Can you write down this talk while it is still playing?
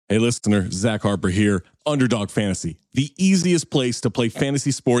Hey, listener, Zach Harper here. Underdog Fantasy, the easiest place to play fantasy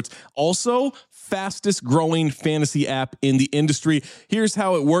sports. Also, fastest growing fantasy app in the industry. Here's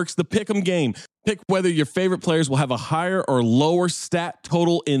how it works. The Pick'em game. Pick whether your favorite players will have a higher or lower stat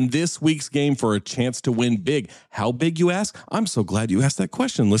total in this week's game for a chance to win big. How big, you ask? I'm so glad you asked that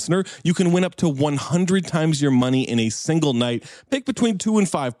question, listener. You can win up to 100 times your money in a single night. Pick between 2 and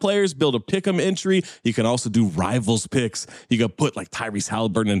 5 players, build a Pick'em entry. You can also do rivals picks. You can put like Tyrese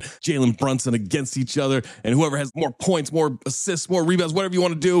Halliburton and Jalen Brunson against each other, and whoever has more points, more assists, more rebounds, whatever you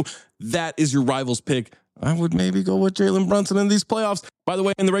want to do, that is your rivals pick. I would maybe go with Jalen Brunson in these playoffs. By the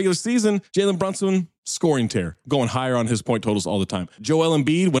way, in the regular season, Jalen Brunson, scoring tear, going higher on his point totals all the time. Joel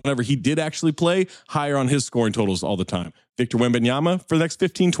Embiid, whenever he did actually play, higher on his scoring totals all the time. Victor Wembanyama, for the next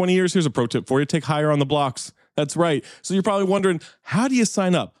 15, 20 years, here's a pro tip for you. Take higher on the blocks. That's right. So you're probably wondering, how do you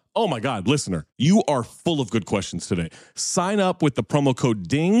sign up? Oh my God, listener, you are full of good questions today. Sign up with the promo code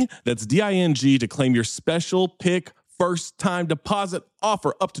DING, that's D-I-N-G, to claim your special pick first time deposit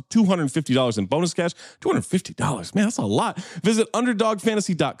offer up to $250 in bonus cash. $250, man, that's a lot. Visit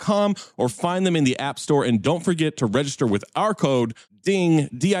underdogfantasy.com or find them in the App Store. And don't forget to register with our code DING,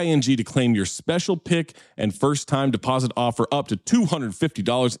 D-I-N-G, to claim your special pick and first time deposit offer up to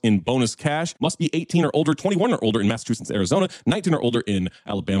 $250 in bonus cash. Must be 18 or older, 21 or older in Massachusetts, Arizona, 19 or older in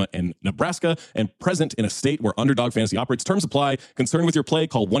Alabama and Nebraska, and present in a state where Underdog Fantasy operates. Terms apply. Concerned with your play,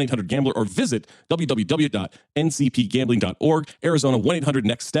 call 1-800-GAMBLER or visit www.ncpgambling.org. Arizona,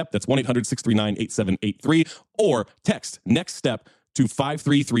 1-800-NEXT-STEP. That's 1-800-639-8783. Or text NEXT STEP to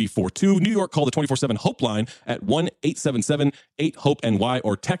 53342. New York, call the 24/7 Hope line at 1-877-8-HOPE-NY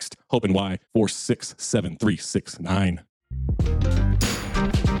or text HOPE-NY 467-369.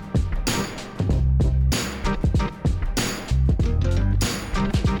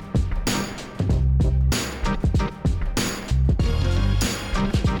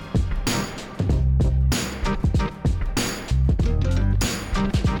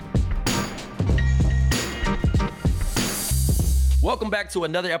 Welcome back to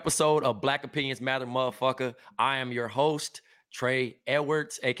another episode of Black Opinions Matter, motherfucker. I am your host, Trey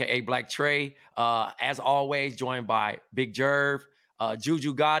Edwards, aka Black Trey. As always, joined by Big Jerv,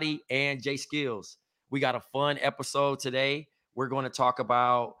 Juju Gotti, and Jay Skills. We got a fun episode today. We're going to talk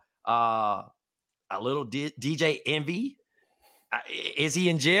about a little DJ Envy. Is he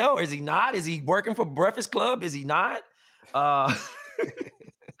in jail? Is he not? Is he working for Breakfast Club? Is he not?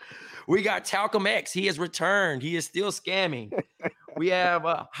 We got Talcum X. He has returned. He is still scamming. We have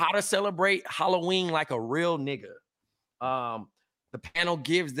how to celebrate Halloween like a real nigga. The panel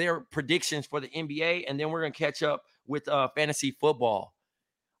gives their predictions for the NBA, and then we're going to catch up with fantasy football.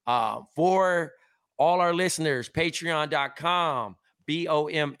 For all our listeners, patreon.com,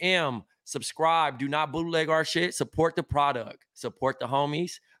 BOMM, subscribe. Do not bootleg our shit. Support the product. Support the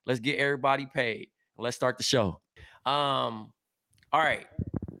homies. Let's get everybody paid. Let's start the show. All right.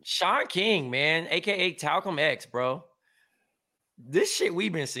 Sean King, man, a.k.a. Talcum X, bro. This shit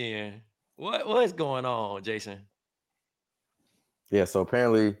we've been seeing. What's going on, Jason? Yeah, so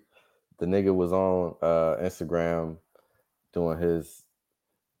apparently the nigga was on Instagram doing his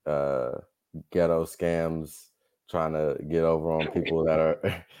ghetto scams, trying to get over on people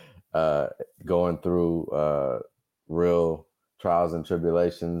that are going through real trials and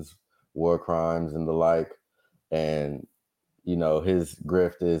tribulations, war crimes and the like. And, you know, his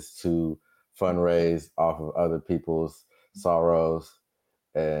grift is to fundraise off of other people's sorrows.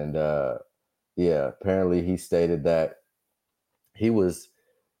 And apparently he stated that he was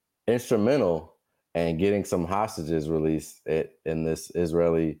instrumental in getting some hostages released in this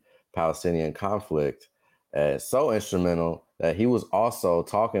Israeli-Palestinian conflict. So instrumental that he was also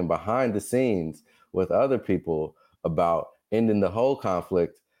talking behind the scenes with other people about ending the whole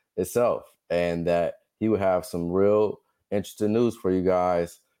conflict itself, and that he would have some real interesting news for you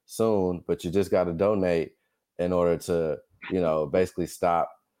guys soon, but you just got to donate in order to, you know, basically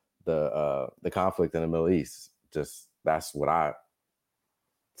stop the conflict in the Middle East. Just that's what I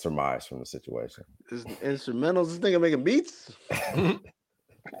surmise from the situation. This instrumentals, this nigga making beats.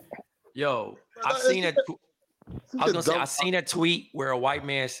 Yo, I seen a tweet where a white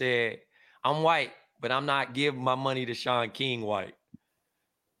man said, "I'm white, but I'm not giving my money to Sean King white."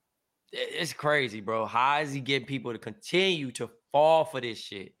 It's crazy, bro. How is he getting people to continue to fall for this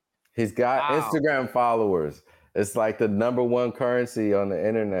shit? He's got Instagram followers. It's like the number one currency on the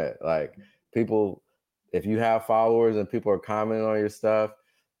internet. Like, people, if you have followers and people are commenting on your stuff,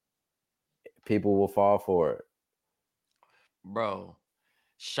 people will fall for it. Bro,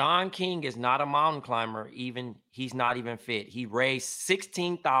 Sean King is not a mountain climber. He's not even fit. He raised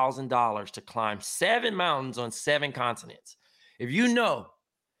 $16,000 to climb 7 mountains on 7 continents. If you know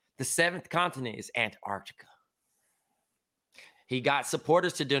The seventh continent is Antarctica. He got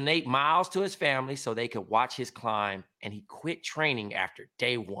supporters to donate miles to his family so they could watch his climb, and he quit training after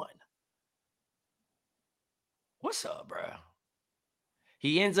day 1. What's up, bro?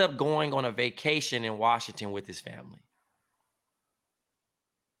 He ends up going on a vacation in Washington with his family.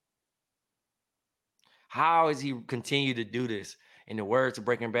 How is he continue to do this? In the words of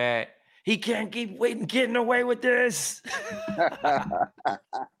Breaking Bad, he can't keep getting away with this.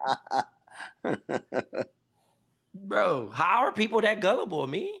 Bro, how are people that gullible,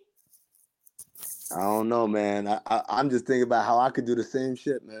 me? I don't know, man. I'm just thinking about how I could do the same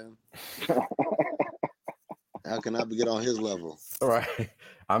shit, man. How can I get on his level? Right.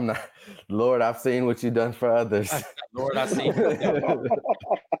 I'm not. Lord, I've seen what you've done for others. Lord, I see.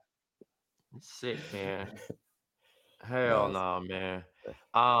 Sick, man. Hell no, man.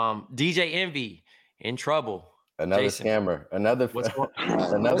 DJ Envy in trouble. Another Jason, scammer. Another What's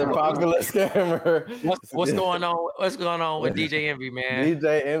popular scammer. What's going on? What's going on with DJ Envy, man?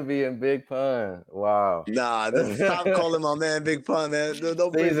 DJ Envy and Big Pun. Wow. Nah, stop calling my man Big Pun, man. No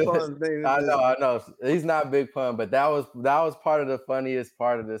Big Pun, baby. I know. He's not Big Pun, but that was part of the funniest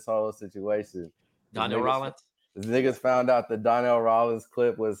part of this whole situation. Donnell Rollins. The niggas found out the Donnell Rollins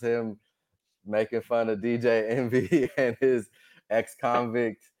clip was him making fun of DJ Envy and his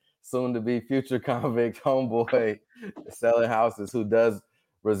ex-convict, soon-to-be future convict homeboy selling houses who does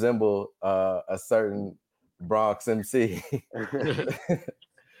resemble a certain Bronx MC.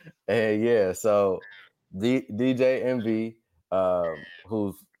 And yeah, so DJ Envy,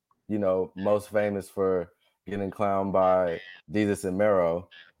 who's, most famous for getting clowned by Jesus and Mero.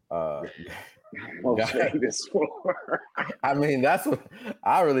 Famous for. I mean, that's what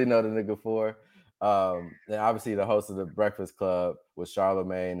I really know the nigga for. And obviously the host of the Breakfast Club with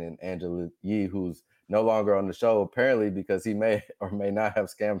Charlemagne and Angela Yee, who's no longer on the show, apparently because he may or may not have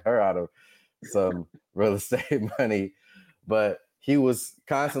scammed her out of some real estate money. But he was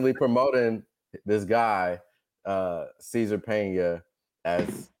constantly promoting this guy, Cesar Pena,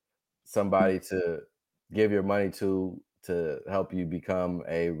 as somebody to give your money to help you become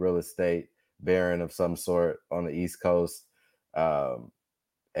a real estate baron of some sort on the East Coast.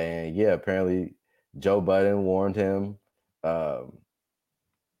 And yeah, apparently Joe Budden warned him.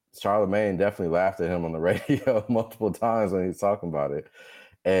 Charlemagne definitely laughed at him on the radio multiple times when he was talking about it.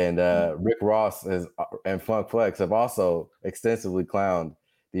 And Rick Ross and Funk Flex have also extensively clowned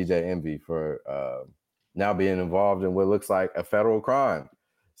DJ Envy for now being involved in what looks like a federal crime.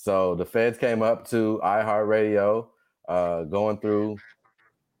 So the feds came up to iHeartRadio, going through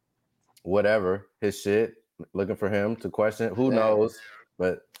whatever his shit, looking for him to question. Who knows?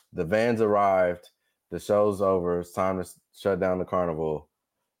 But the vans arrived. The show's over. It's time to shut down the carnival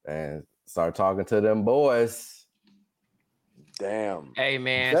and start talking to them boys. Damn. Hey,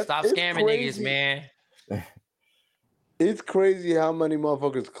 man, stop scamming niggas, man. It's crazy how many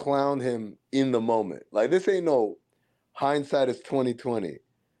motherfuckers clowned him in the moment. Like, this ain't no hindsight is 2020.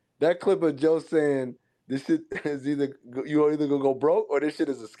 That clip of Joe saying this shit is either gonna go broke or this shit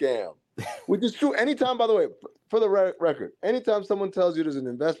is a scam, which is true. Anytime, by the way, for the record, anytime someone tells you there's an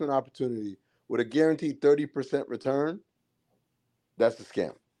investment opportunity with a guaranteed 30% return, that's a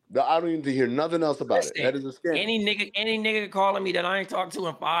scam. I don't need to hear nothing else about it. That is a scam. Any nigga calling me that I ain't talked to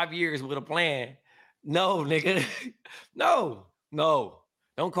in 5 years with a plan. No, nigga. No.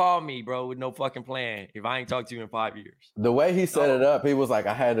 Don't call me, bro, with no fucking plan if I ain't talked to you in 5 years. The way he set it up, he was like,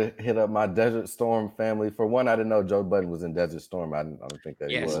 I had to hit up my Desert Storm family. For one, I didn't know Joe Budden was in Desert Storm. I don't think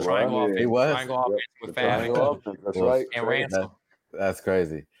that he was. Triangle offense. He was? Triangle offense with Fab. That's right. And Ransom. That's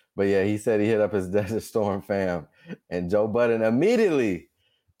crazy. But yeah, he said he hit up his Desert Storm fam. And Joe Budden immediately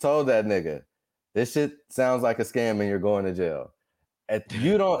told that nigga, this shit sounds like a scam and you're going to jail. If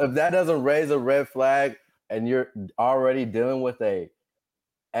that doesn't raise a red flag and you're already dealing with a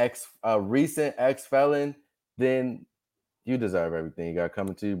recent ex-felon, then you deserve everything you got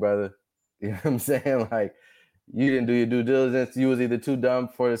coming to you, brother. You know what I'm saying? Like, you didn't do your due diligence. You was either too dumb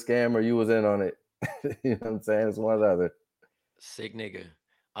for the scam or you was in on it. You know what I'm saying? It's one or the other. Sick nigga.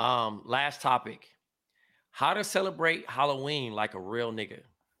 Last topic. How to celebrate Halloween like a real nigga.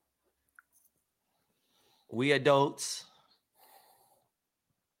 We adults.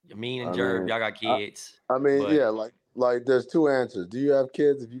 Mean and Jerv, y'all got kids. Yeah, like there's two answers. Do you have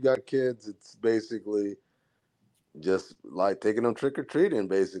kids? If you got kids, it's basically just like taking them trick-or-treating,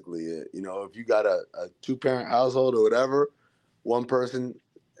 basically. If you got a two-parent household or whatever, one person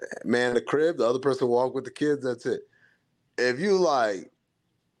man the crib, the other person walk with the kids, that's it. If you like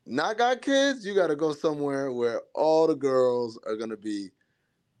not got kids, you got to go somewhere where all the girls are going to be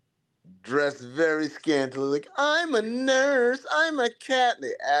dressed very scantily, like, I'm a nurse, I'm a cat. And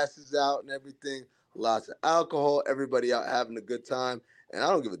their asses out and everything. Lots of alcohol, everybody out having a good time. And I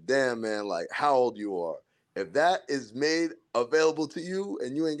don't give a damn, man, like how old you are. If that is made available to you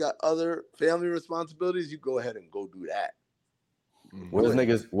and you ain't got other family responsibilities, you go ahead and go do that. What is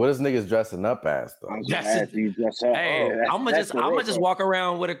niggas dressing up as though? I was gonna ask you dress up. Hey, I'm gonna just walk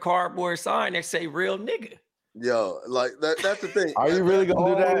around with a cardboard sign that say "real nigga." Yo, like that's the thing. Are you really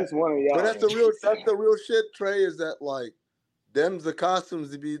gonna do that? But that's the real shit, Trey, is that like them's the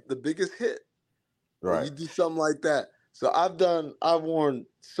costumes to be the biggest hit. Right. You do something like that. So I've worn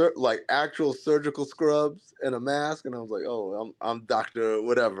like actual surgical scrubs and a mask, and I was like, oh, I'm Dr.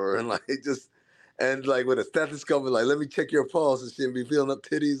 whatever, and like just and like with a stethoscope, and like let me check your pulse and shit, and be feeling up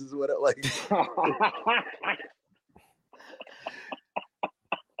titties and whatever. Like,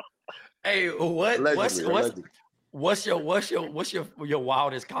 hey, what's your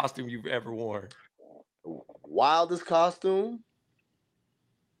wildest costume you've ever worn? Wildest costume?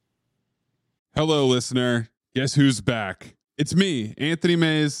 Hello, listener. Guess who's back? It's me, Anthony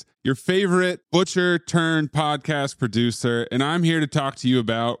Mays, your favorite butcher turned podcast producer, and I'm here to talk to you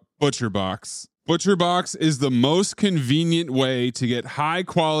about ButcherBox. ButcherBox is the most convenient way to get high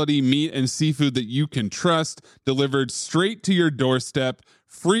quality meat and seafood that you can trust delivered straight to your doorstep,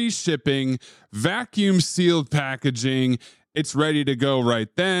 free shipping, vacuum sealed packaging. It's ready to go right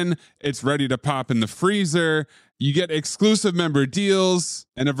then. It's ready to pop in the freezer. You get exclusive member deals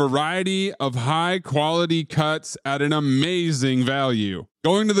and a variety of high quality cuts at an amazing value.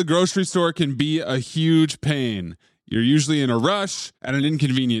 Going to the grocery store can be a huge pain. You're usually in a rush at an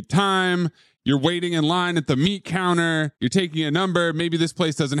inconvenient time. You're waiting in line at the meat counter. You're taking a number. Maybe this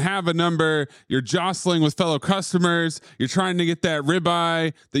place doesn't have a number. You're jostling with fellow customers. You're trying to get that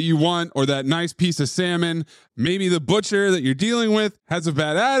ribeye that you want or that nice piece of salmon. Maybe the butcher that you're dealing with has a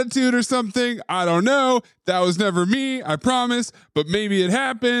bad attitude or something. I don't know. That was never me, I promise. But maybe it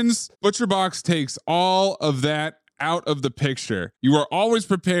happens. ButcherBox takes all of that out of the picture. You are always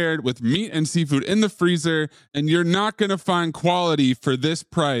prepared with meat and seafood in the freezer, and you're not going to find quality for this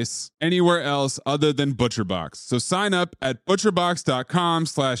price anywhere else other than ButcherBox. So sign up at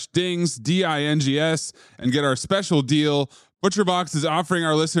butcherbox.com/dings, D-I-N-G-S, and get our special deal. ButcherBox is offering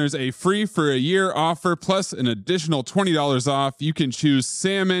our listeners a free for a year offer plus an additional $20 off. You can choose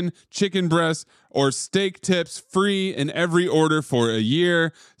salmon, chicken breast, or steak tips free in every order for a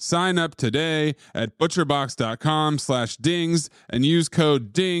year. Sign up today at butcherbox.com/dings and use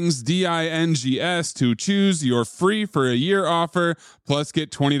code DINGS, D-I-N-G-S, to choose your free for a year offer plus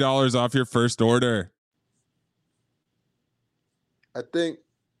get $20 off your first order. I think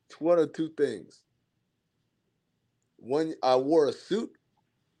it's one or two things. One, I wore a suit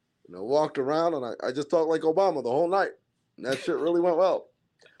and I walked around and I just talked like Obama the whole night. And that shit really went well.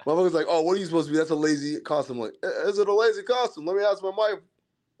 Motherfuckers like, oh, what are you supposed to be? That's a lazy costume. I'm like, is it a lazy costume? Let me ask my wife,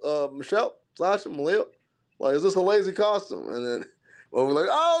 Michelle, Malia. Like, is this a lazy costume? And then we're like,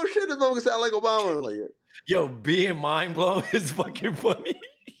 oh shit, this motherfucker sound like Obama. I'm like, yeah. Yo, being mind blown is fucking funny.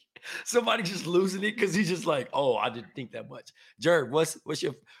 Somebody just losing it because he's just like, oh, I didn't think that much. Jerv, what's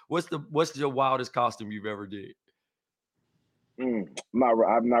your wildest costume you've ever did? I'm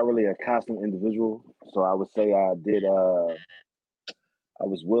not really a costume individual, so I would say I did. I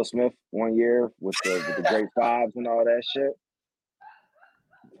was Will Smith one year with the Great Fives and all that shit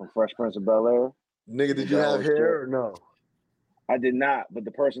from Fresh Prince of Bel-Air. Nigga, did you have hair or no? I did not, but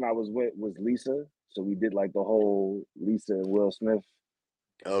the person I was with was Lisa, so we did like the whole Lisa and Will Smith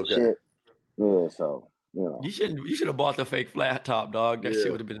shit. Yeah, so you know. You should have bought the fake flat top, dog. That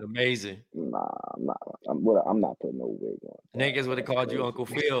shit would have been amazing. Nah, I'm not putting no wig on. Niggas would have called you Uncle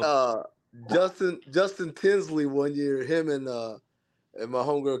Phil. Justin Tinsley one year, him and my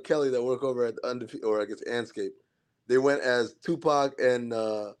homegirl Kelly that work over at Anscape, they went as Tupac and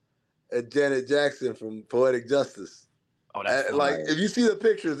Janet Jackson from Poetic Justice. Oh, that's like if you see the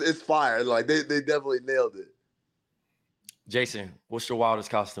pictures, it's fire. Like they definitely nailed it. Jason, what's your wildest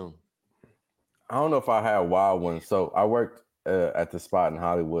costume? I don't know if I had a wild one. So I worked at the spot in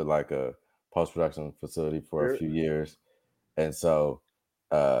Hollywood, like a post-production facility for a few years. And so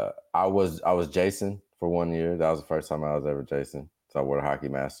I was Jason for 1 year. That was the first time I was ever Jason. So I wore a hockey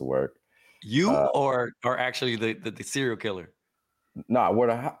mask to work. You or actually the serial killer? No, I wore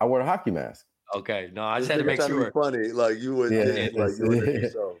a hockey mask. Okay. No, I just had to make sure. Funny, like you would like you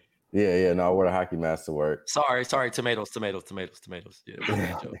would so. Yeah. No, I wore a hockey mask to work. Sorry. Tomatoes.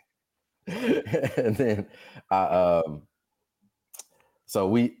 Yeah. And then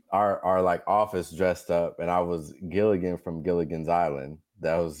so our like office dressed up, and I was Gilligan from Gilligan's Island.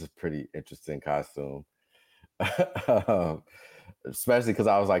 That was a pretty interesting costume. especially because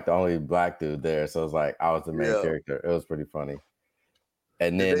I was like the only black dude there, so it was like I was the main Yeah. character. It was pretty funny.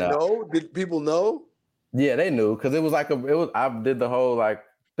 And Did then they know? Did people know? yeah, they knew because it was like I did the whole like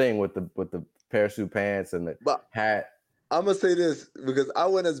thing with the parachute pants and the But hat. I'm gonna say this because I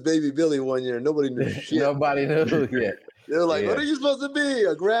went as Baby Billy one year and nobody knew shit. Nobody knew. Yeah, They were like, Yeah. "What are you supposed to be?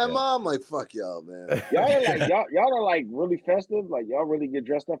 A grandma?" I'm like, "Fuck y'all, man." Y'all are like y'all are like really festive. Like y'all really get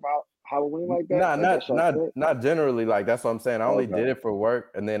dressed up out Halloween like that. Nah, Like, that's y'all shit? not generally. Like that's what I'm saying. I only Okay. did it for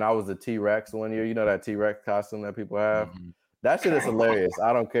work, and then I was a T-Rex one year. You know that T-Rex costume that people have. Mhm. That shit is hilarious.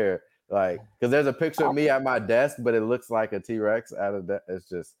 I don't care. Like, because there's a picture of me at my desk, but it looks like a T-Rex out of that. It's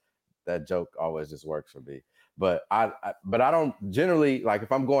just that joke always just works for me. But I don't generally like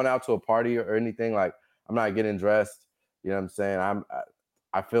if I'm going out to a party or anything, like I'm not getting dressed. You know what I'm saying?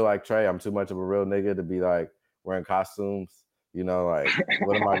 I feel like Trey, I'm too much of a real nigga to be like wearing costumes. You know, like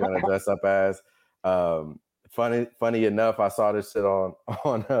what am I gonna dress up as? Funny enough, I saw this shit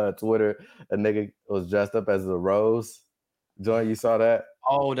on Twitter. A nigga was dressed up as a rose. Joint, you saw that?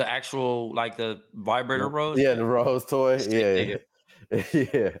 Oh, the actual like the vibrator rose. Yeah, the rose toy. Sick Yeah,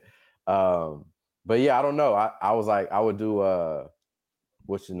 yeah. But yeah, I don't know. I was like, I would do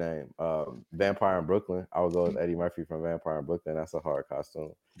what's your name? Vampire in Brooklyn. I would go with Eddie Murphy from Vampire in Brooklyn. That's a hard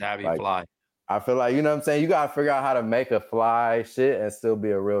costume. That'd be Like, fly. I feel like, you know what I'm saying? You gotta figure out how to make a fly shit and still be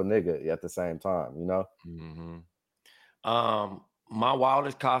a real nigga at the same time, you know? Mm-hmm. My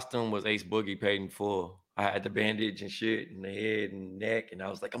wildest costume was Ace Boogie paid in full. I had the bandage and shit in the head and neck, and I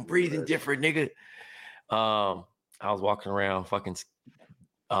was like, I'm breathing different, nigga. I was walking around fucking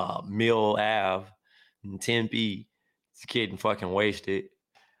Mill Ave in Tempe, getting fucking wasted.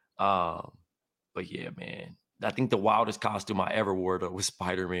 But yeah, man. I think the wildest costume I ever wore though was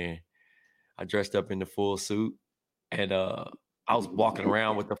Spider-Man. I dressed up in the full suit, and I was walking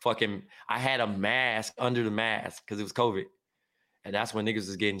around with I had a mask under the mask because it was COVID. And that's when niggas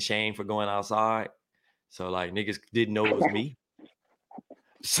was getting shamed for going outside. So like niggas didn't know it was me.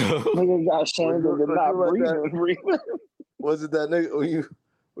 So Niggas got shamed and did not breathe. Was it that nigga?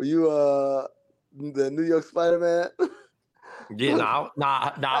 Were you the New York Spider-Man? yeah,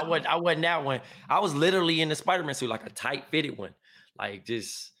 I wasn't that one. I was literally in the Spider-Man suit, like a tight fitted one. Like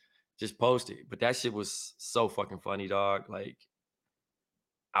just posted. But that shit was so fucking funny, dog. Like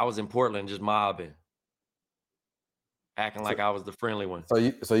I was in Portland just mobbing. Acting like I was the friendly one.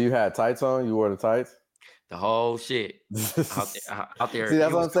 So you had tights on? You wore the tights? The whole shit out there. See,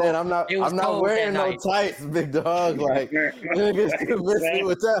 that's what I'm saying. I'm not wearing no tights, big dog. Like niggas convinced me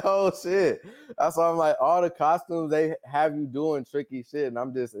with that whole shit. That's why I'm like, all the costumes they have you doing tricky shit, and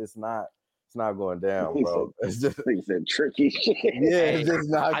I'm just it's not going down, bro. It's just he said tricky shit. Yeah, it's just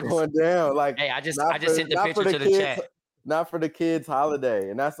not going down. Like hey, I just sent the picture to the chat. Not for the kids' holiday,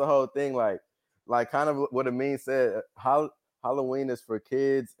 and that's the whole thing. Like kind of what Amin said. Halloween is for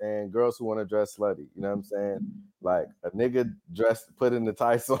kids and girls who want to dress slutty. You know what I'm saying? Like a nigga putting the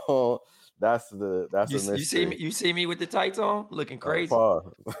tights on. That's a mystery. You see me with the tights on, looking crazy.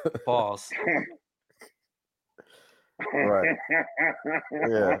 Pause. Right.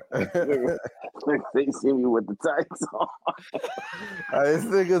 Yeah. They see me with the tights on. This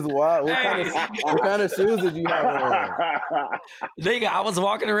nigga's wild. What kind of shoes did you have on? Nigga, I was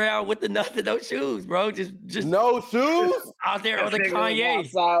walking around with no shoes, bro. Just no shoes out there with the Kanye.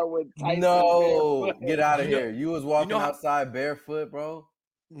 No, get out of here. You was walking outside barefoot, bro.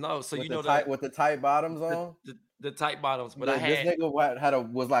 No, so with the tight bottoms on. The tight bottoms, but this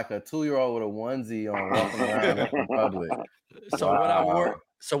nigga was like a 2-year-old with a onesie on walking around in public.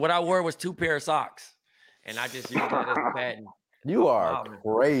 So what I wore was 2 pair of socks, and I just used that as a pattern. You are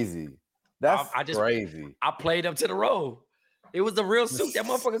crazy. That's crazy. I played up to the role. It was the real suit. That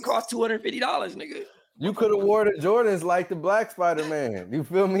motherfucker cost $250, nigga. You could have wore the Jordans like the Black Spider-Man. You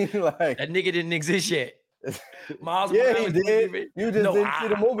feel me? Like that nigga didn't exist yet. Miles he did. You just didn't see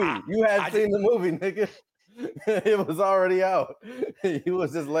the movie. You hadn't seen the movie, nigga. It was already out. He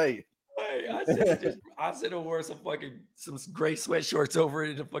was just late. Hey, I should have wore some gray sweatshorts over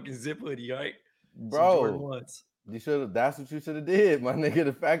it in a fucking zip hoodie, right? Bro, you should have. That's what you should have did, my nigga.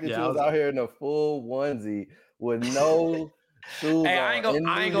 The fact that you was out here in a full onesie with no shoes I ain't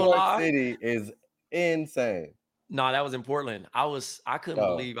gonna lie. City is insane. No, that was in Portland. I couldn't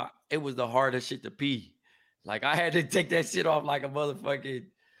believe it was the hardest shit to pee. Like I had to take that shit off like a motherfucking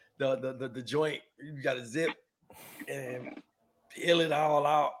the joint. You got to zip and peel it all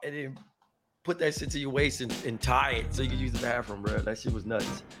out and then put that shit to your waist and tie it so you can use the bathroom, bro. That shit was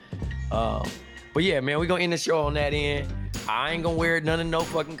nuts. But yeah, man, we're gonna end the show on that end. I ain't gonna wear no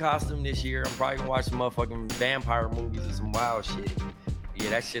fucking costume this year. I'm probably gonna watch some motherfucking vampire movies or some wild shit.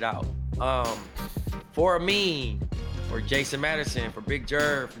 Yeah, that shit out. For a meme, For Jason Madison, for Big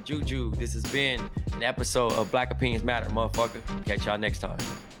Jerv, for Juju, this has been an episode of Black Opinions Matter, motherfucker. Catch y'all next time.